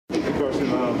Question,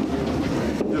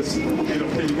 just,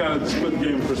 can you kind of just put the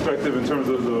game in perspective in terms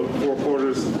of the four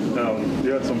quarters?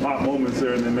 You had some hot moments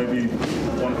there, and then maybe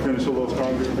want to finish a little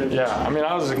stronger. Maybe? Yeah, I mean,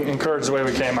 I was encouraged the way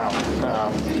we came out.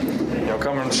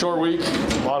 Coming short week,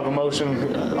 a lot of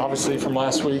emotion, obviously from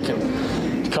last week,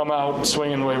 and to come out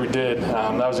swinging the way we did,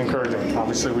 that was encouraging.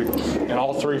 Obviously, we in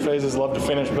all three phases love to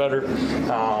finish better,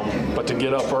 but to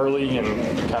get up early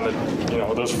and kind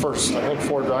of, those first, I think,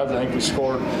 4 drives, I think we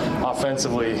scored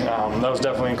offensively. That was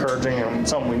definitely encouraging and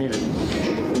something we needed.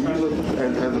 When you look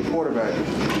as a quarterback,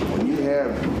 when you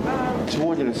have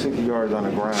 260 yards on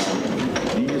the ground,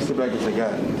 do you just sit back and say,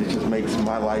 God, this just makes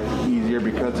my life easier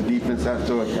because the defense has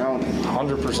to account?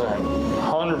 100%.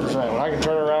 100%. When I can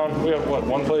turn around, we have,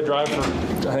 one play drive for,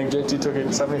 I think JT took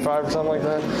it 75 or something like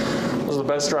that. Those are the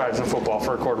best drives in football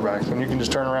for a quarterback. When you can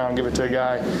just turn around and give it to a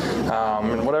guy,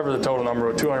 and whatever the total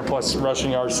number, 200-plus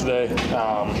rushing yards today,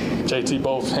 JT,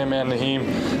 both him and Naheem,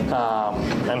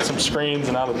 and some screens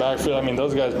and out of the backfield. I mean,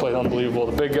 those guys played unbelievable.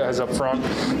 The big guys up front,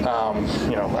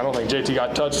 I don't think JT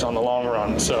got touched on the long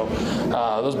run. So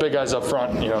those big guys up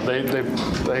front,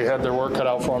 they had their work cut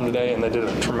out for them today, and they did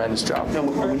a tremendous job.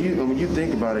 And when you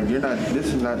think about it, this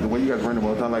is not the way you guys run the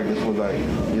ball. It's not like this was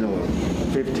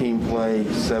 15 play,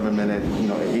 7 minute,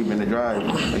 8 minute drive.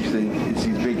 Like you say, it's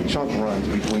these big chunk runs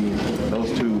between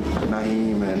those two,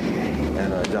 Naheem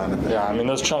and Jonathan. Yeah, I mean,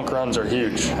 those chunk runs are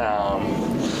huge.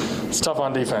 It's tough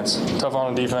on defense. They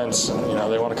want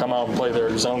to come out and play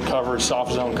their zone coverage,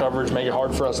 soft zone coverage, make it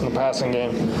hard for us in the passing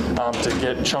game to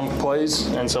get chunk plays.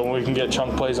 And so when we can get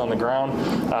chunk plays on the ground,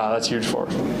 that's huge for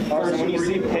us. When you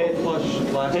see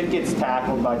Pitt gets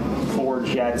tackled by 4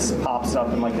 Jets, pops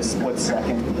up in like a split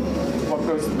second, what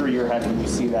goes through your head when you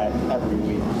see that every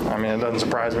week? I mean, it doesn't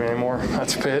surprise me anymore.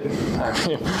 That's Pitt. I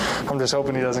mean, I'm just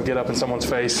hoping he doesn't get up in someone's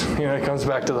face. He comes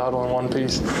back to the huddle in one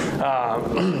piece.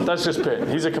 That's just Pitt.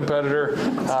 He's a competitor,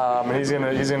 and he's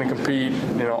gonna compete,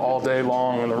 all day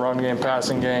long in the run game,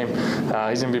 passing game.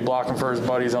 He's gonna be blocking for his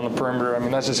buddies on the perimeter. I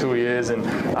mean, that's just who he is, and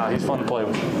he's fun to play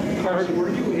with. Carson, were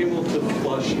you able to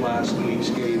flush last week's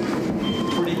game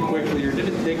pretty quickly, or did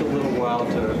it take a little while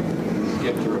to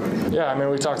get through it? Yeah, I mean,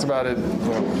 we talked about it,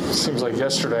 seems like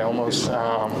yesterday almost.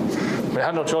 I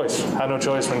had no choice.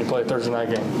 When you play a Thursday night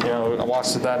game. I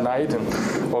watched it that night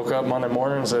and woke up Monday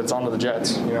morning and said it's on to the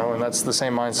Jets. And that's the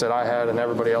same mindset I had and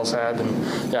everybody else had.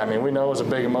 And yeah, I mean, we know it was a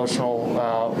big emotional,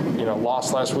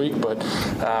 loss last week, but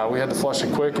we had to flush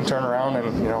it quick and turn around,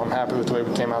 and I'm happy with the way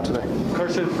we came out today.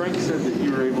 Carson, Frank said that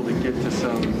you were able to get to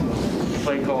some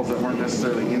play calls that weren't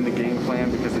necessarily in the game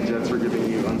plan because the Jets were giving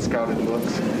you unscouted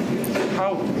looks.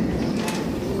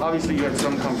 Obviously you had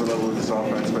some comfort level with this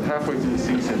offense, but halfway through the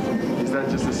season, is that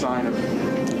just a sign of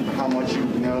how much you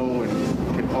know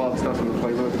and can pull out stuff in the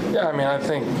playbook? Yeah, I mean, I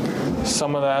think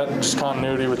some of that just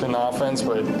continuity within the offense,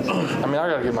 but I mean, I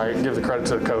got to give the credit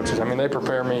to the coaches. I mean, they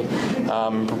prepare me,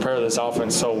 prepare this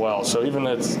offense so well. So even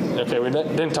we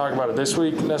didn't talk about it this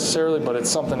week necessarily, but it's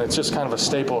something that's just kind of a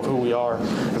staple of who we are.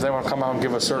 If they want to come out and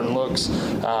give us certain looks,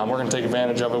 we're going to take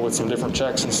advantage of it with some different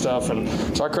checks and stuff. And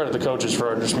so I credit the coaches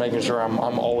for just making sure I'm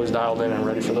always dialed in and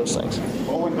ready for those things.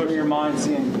 What went through your mind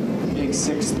seeing big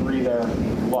 6'3" there,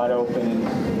 wide open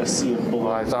in a sea of blue?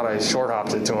 Well, I thought I short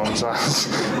hopped it to him, so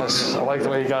I like the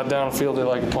way he got downfield,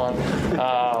 like a punt.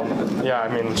 Yeah, I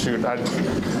mean, shoot, I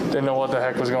didn't know what the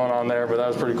heck was going on there, but that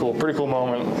was pretty cool. Pretty cool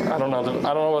moment. I don't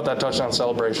know about that touchdown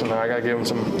celebration though. I got to give him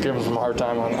some hard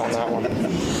time on that one. Are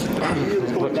you at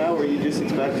the point now where you just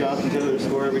expect Jonathan Taylor to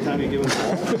score every time you give him the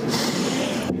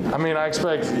ball? I mean, I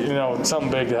expect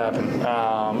something big to happen.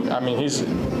 I mean,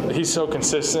 he's so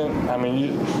consistent.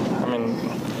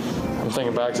 I'm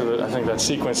thinking back to I think that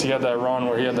sequence. He had that run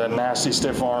where he had that nasty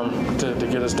stiff arm to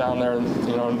get us down there,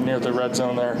 near the red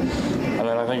zone there. And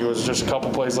then I think it was just a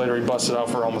couple plays later he busted out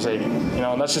for almost 80.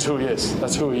 And that's just who he is.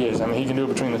 That's who he is. I mean, he can do it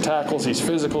between the tackles. He's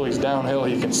physical. He's downhill.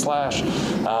 He can slash.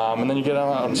 And then you get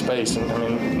out in space, and I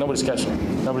mean, nobody's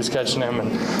catching him.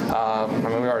 And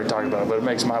we already talked about it, but it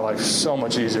makes my life so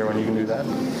much easier when you can do that.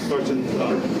 Carson,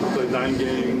 played 9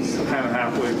 games, kind of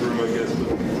halfway through, I guess.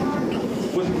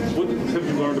 But what have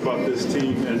you learned about this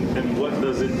team, and what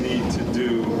does it need to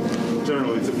do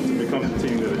generally to become the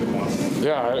team that it wants?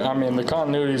 Yeah, I mean, the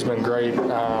continuity's been great.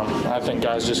 I think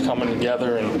guys just coming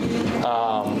together and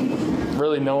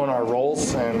really knowing our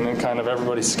roles and kind of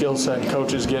everybody's skill set, and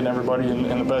coaches getting everybody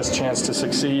in the best chance to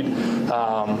succeed.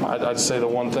 I'd say the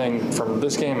one thing from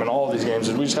this game and all of these games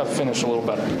is we just got to finish a little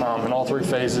better in all 3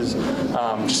 phases.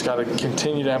 Just got to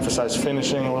continue to emphasize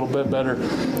finishing a little bit better.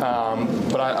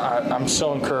 But I'm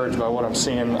so encouraged by what I'm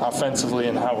seeing offensively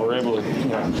and how we're able to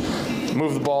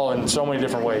move the ball in so many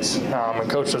different ways. And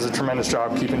Coach does a tremendous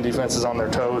job keeping defenses on their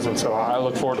toes, and so I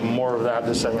look forward to more of that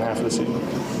this second half of the season.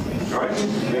 All right.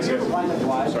 Have you ever lined up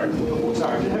wide? Sorry.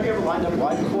 Have you ever lined up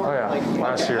wide before? Oh, yeah.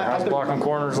 Last year. I was blocking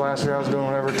corners last year. I was doing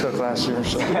whatever it took last year.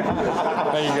 So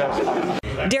thank you, guys.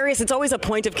 Darius, it's always a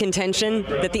point of contention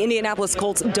that the Indianapolis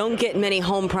Colts don't get many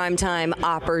home primetime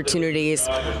opportunities.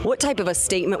 What type of a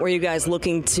statement were you guys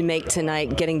looking to make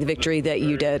tonight, getting the victory that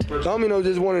you did?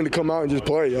 Just wanting to come out and just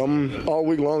play. All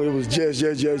week long it was Jets.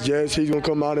 He's going to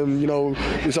come out and,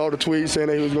 we saw the tweet saying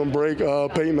that he was going to break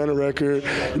Peyton Manning record.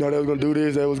 They was going to do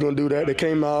this, they was going to do that. They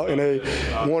came out and they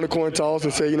won the coin toss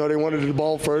and said, they wanted the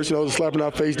ball first, slapping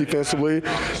our face defensively.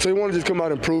 So they wanted to just come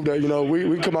out and prove that,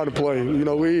 we come out and play.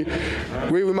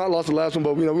 We might have lost the last one,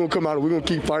 but we're going to come out and we're going to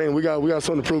keep fighting. We got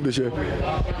something to prove this year.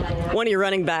 One of your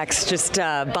running backs just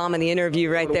bombing the interview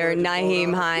right there,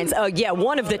 Nyheim Hines. Oh, yeah,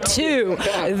 one of the two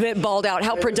that balled out.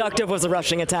 How productive was the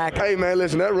rushing attack? Hey, man,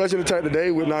 listen, that rushing attack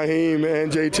today with Nyheim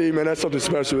and JT, man, that's something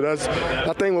special.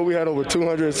 I think when we had over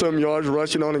 200 and some yards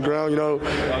rushing on the ground,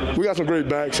 we got some great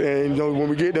backs. And, when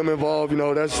we get them involved,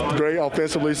 that's great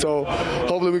offensively. So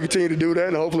hopefully we continue to do that.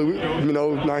 And hopefully,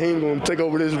 Nyheim going to take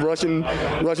over this rushing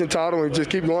title and just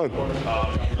keep going.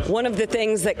 One of the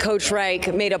things that Coach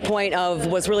Reich made a point of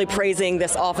was really praising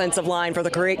this offensive line for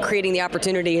creating the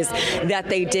opportunities that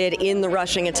they did in the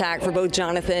rushing attack for both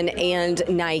Jonathan and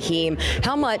Nyheim.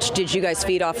 How much did you guys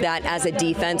feed off that as a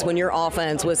defense when your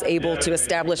offense was able to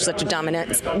establish such a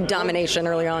domination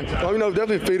early on? Well,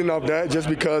 definitely feeding off that just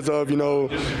because of,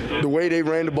 the way they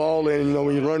ran the ball. And,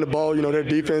 when you run the ball, their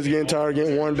defense getting tired,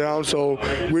 getting worn down. So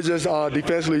we're just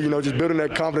defensively, just building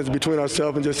that confidence between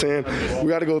ourselves and just saying we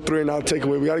got to go through and not take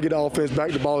away. We got to get the offense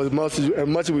back the ball as much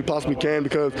as we possibly can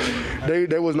because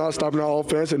they was not stopping our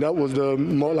offense, and that was the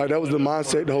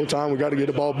mindset the whole time. We got to get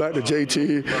the ball back to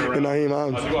JT and Nyheim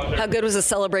Hines. How good was the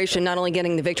celebration, not only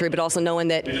getting the victory, but also knowing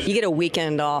that you get a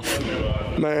weekend off?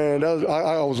 Man,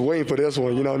 I was waiting for this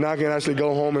one. Now I can actually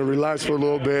go home and relax for a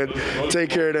little bit, take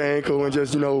care of the ankle, and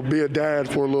just, be a dad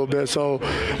for a little bit. So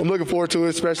I'm looking forward to it,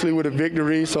 especially with a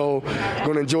victory. So I'm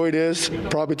going to enjoy this,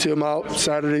 probably till I'm out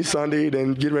Saturday, Sunday,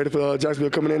 then get ready for Jacksonville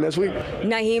coming in next week.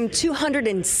 Nyheim,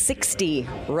 260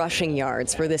 rushing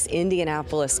yards for this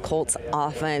Indianapolis Colts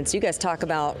offense. You guys talk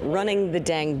about running the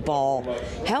dang ball.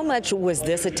 How much was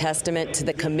this a testament to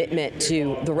the commitment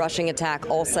to the rushing attack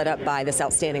all set up by this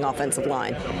outstanding offensive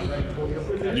line?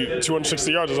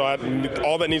 260 yards is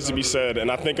all that needs to be said,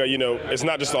 and I think it's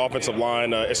not just the offensive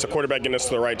line, it's the quarterback getting us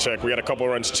to the right check. We had a couple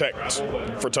of runs checked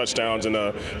for touchdowns, and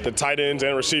the tight ends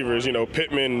and receivers,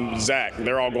 Pittman, Zach,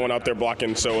 they're all going out there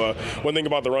blocking. So one thing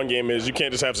about the run game is you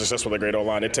can't just have success with a great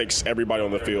O-line. It takes everybody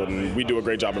on the field, and we do a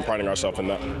great job in priding ourselves in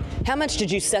that. How much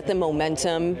did you set the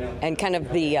momentum and kind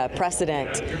of the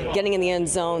precedent, getting in the end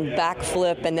zone,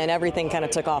 backflip, and then everything kind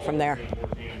of took off from there?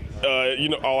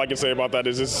 All I can say about that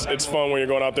is it's fun when you're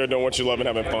going out there doing what you love and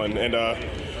having fun. And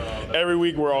every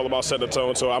week we're all about setting the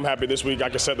tone. So I'm happy this week I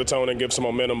can set the tone and give some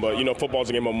momentum. But,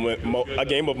 football's a game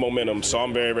of momentum. So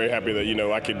I'm very, very happy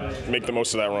that, I could make the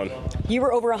most of that run. You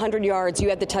were over 100 yards. You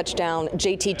had the touchdown.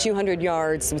 JT, 200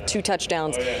 yards with 2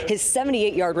 touchdowns. His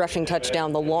 78-yard rushing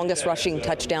touchdown, the longest rushing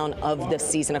touchdown of the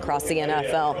season across the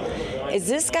NFL. Is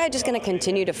this guy just going to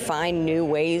continue to find new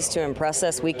ways to impress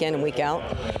us week in and week out?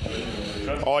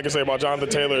 All I can say about Jonathan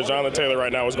Taylor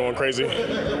right now is going crazy.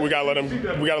 We gotta let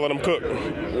him cook.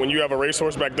 When you have a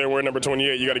racehorse back there wearing number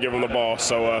 28, you got to give him the ball.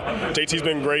 So JT's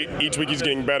been great. Each week he's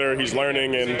getting better. He's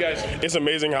learning, and it's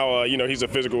amazing how he's a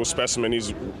physical specimen.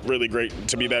 He's really great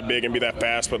to be that big and be that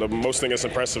fast. But the most thing that's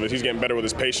impressive is he's getting better with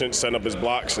his patience, setting up his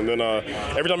blocks, and then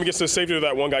every time he gets to the safety of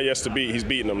that one guy he has to beat, he's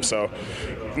beating him. So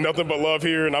nothing but love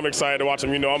here, and I'm excited to watch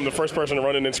him. I'm the first person to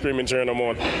run in and scream and cheering him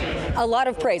on. A lot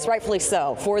of praise, rightfully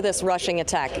so, for this rushing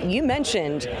attack. You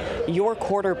mentioned your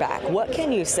quarterback. What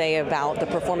can you say about the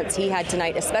performance he had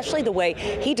tonight, especially the way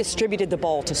he distributed the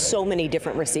ball to so many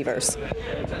different receivers?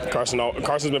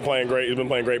 Carson's been playing great. He's been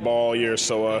playing great ball all year,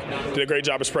 so did a great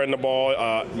job of spreading the ball.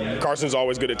 Carson's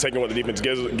always good at taking what the defense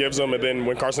gives him, and then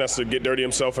when Carson has to get dirty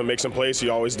himself and make some plays, he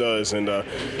always does. And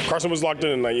Carson was locked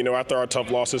in, and after our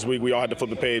tough loss this week, we all had to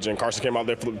flip the page, and Carson came out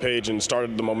there, flipped the page, and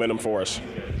started the momentum for us.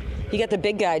 You got the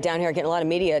big guy down here getting a lot of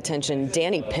media attention,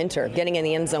 Danny Pinter, getting in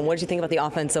the end zone. What did you think about the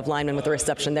offensive lineman with the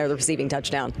reception there, the receiving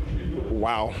touchdown?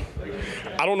 Wow.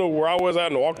 I don't know where I was at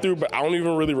in the walkthrough, but I don't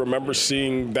even really remember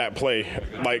seeing that play.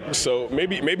 So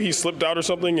maybe he slipped out or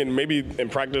something, and maybe in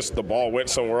practice the ball went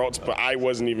somewhere else, but I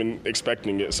wasn't even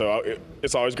expecting it. So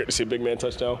it's always great to see a big man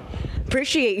touchdown.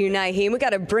 Appreciate you, Nyheim. We got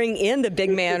to bring in the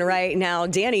big man right now.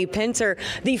 Danny Pinter,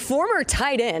 the former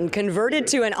tight end, converted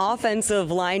to an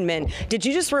offensive lineman. Did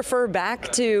you just refer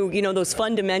back to, you know, those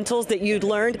fundamentals that you'd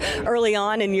learned early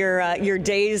on in your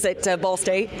days at Ball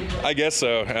State? I guess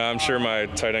so. I'm sure my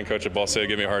tight end coach at Ball State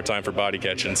gave me a hard time for body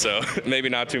catching, so maybe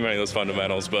not too many of those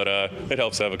fundamentals, but it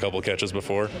helps to have a couple catches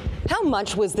before. How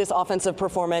much was this offensive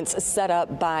performance set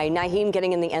up by Nyheim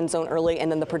getting in the end zone early,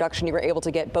 and then the production you were able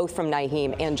to get both from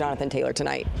Nyheim and Jonathan Taylor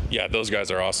tonight? Yeah, those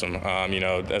guys are awesome. You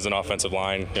know, as an offensive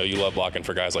line, you know, you love blocking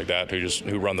for guys like that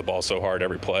who run the ball so hard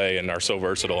every play and are so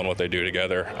versatile in what they do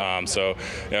together. So,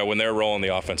 you know, when they're rolling,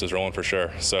 the offense is rolling for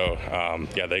sure. So,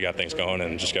 yeah, they got things going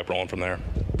and just kept rolling from there.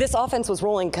 This offense was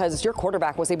rolling because your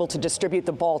quarterback was able to distribute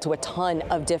the ball to a ton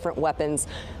of different weapons.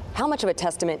 How much of a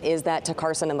testament is that to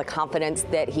Carson and the confidence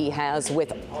that he has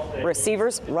with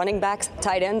receivers, running backs,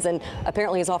 tight ends, and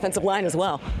apparently his offensive line as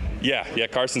well? Yeah,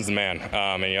 Carson's the man,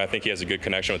 and you know, I think he has a good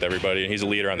connection with everybody, and he's a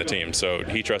leader on the team. So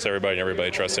he trusts everybody, and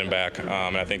everybody trusts him back.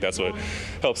 And I think that's what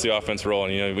helps the offense roll.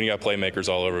 And you know, when you got playmakers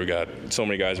all over, we got so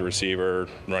many guys: a receiver,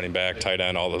 running back, tight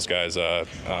end, all those guys.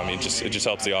 It just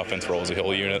helps the offense roll as a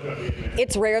whole unit.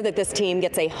 It's rare that this team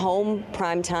gets a home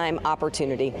primetime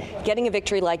opportunity. Getting a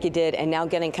victory like you did, and now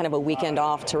getting kind of a weekend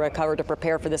off to recover, to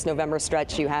prepare for this November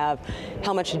stretch you have.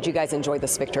 How much did you guys enjoy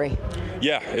this victory?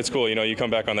 Yeah, it's cool. You know, you come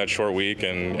back on that short week,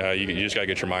 and you just got to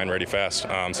get your mind ready fast.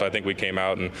 So I think we came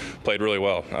out and played really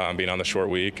well, being on the short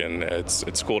week, and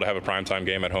it's cool to have a primetime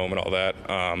game at home and all that.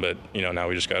 But you know, now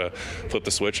we just got to flip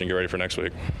the switch and get ready for next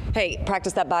week. Hey,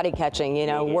 practice that body catching. You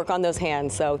know, work on those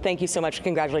hands. So thank you so much.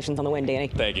 Congratulations on the win, Danny.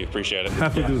 Thank you. Appreciate it.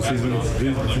 Halfway through the season, do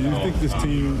you think this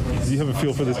team? Do you have a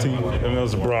feel for this team? I mean, that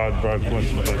was a broad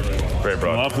question, but very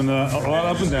broad. A lot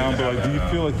up and down. But like, do you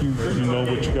feel like you know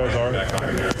what you guys are?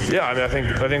 Yeah, I mean,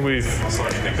 I think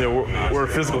we're a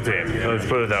physical team. Let's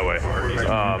put it that way.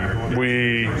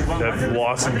 We have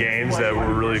lost some games that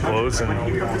were really close, and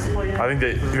I think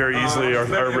that very easily our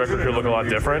record could look a lot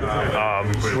different.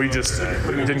 We just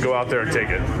didn't go out there and take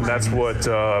it. And that's what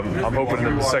I'm hoping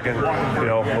in the second,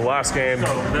 the last game,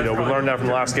 we learned that from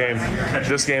the last game.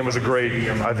 This game was a great,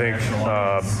 I think,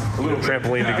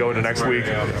 trampoline to go into next week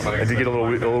and to get a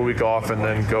little week off and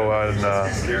then go out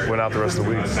and win out the rest of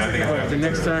the week. The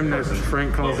next time that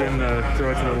Frank calls in to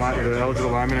throw it to the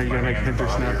eligible lineman, are you going to make Pinter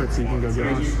snap it so you can go get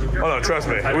on? Oh, no, trust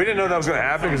me. We didn't know that was going to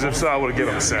happen, because if so, I would have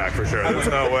given him a sack for sure. There's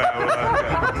no way I would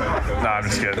have. Nah, I'm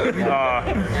just kidding.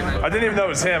 I didn't even know it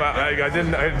was him. I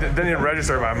didn't even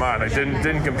register in my mind. I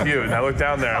didn't compute. And I looked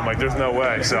down there. I'm like, there's no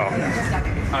way. So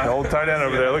the old tight end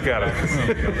over there, look at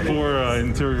him. For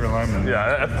interior linemen.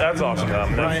 Yeah, that's awesome.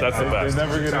 That's the best.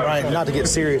 Ryan, not to get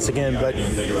serious again, but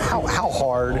how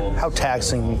hard, how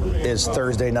taxing is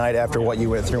Thursday night after what you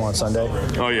went through on Sunday?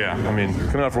 Oh yeah, I mean,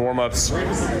 coming out for warm-ups,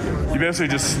 you basically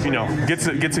just gets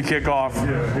a kickoff,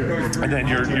 and then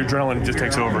your adrenaline just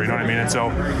takes over. You know what I mean? And so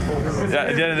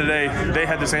at the end of the day, they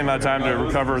had the same amount of time to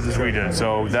recover as we did.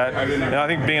 So that, I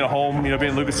think being at home,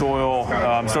 being Lucas Oil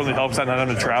certainly helps that, not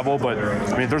having to travel. But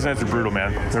I mean, Thursday nights are brutal,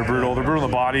 man. They're brutal. They're brutal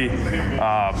in the body.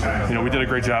 We did a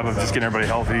great job of just getting everybody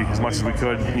healthy as much as we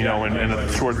could, in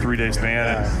a short 3-day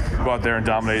span, and go out there and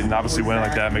dominate. And obviously winning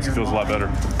like that makes it feel a lot better.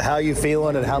 How are you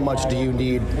feeling, and how much do you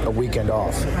need a weekend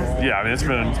off? Yeah, I mean, it's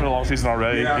been a long season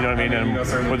already. You know what I mean?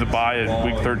 And with the bye at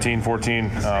week 13, 14,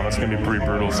 that's going to be pretty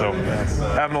brutal. So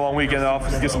having a long weekend off,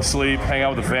 get some sleep, hang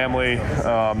out with the family,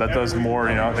 that does more.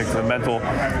 I think the mental,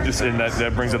 just in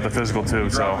that brings up the physical too.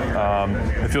 So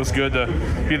it feels good to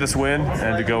get this win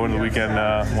and to go into the weekend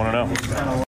 1-0.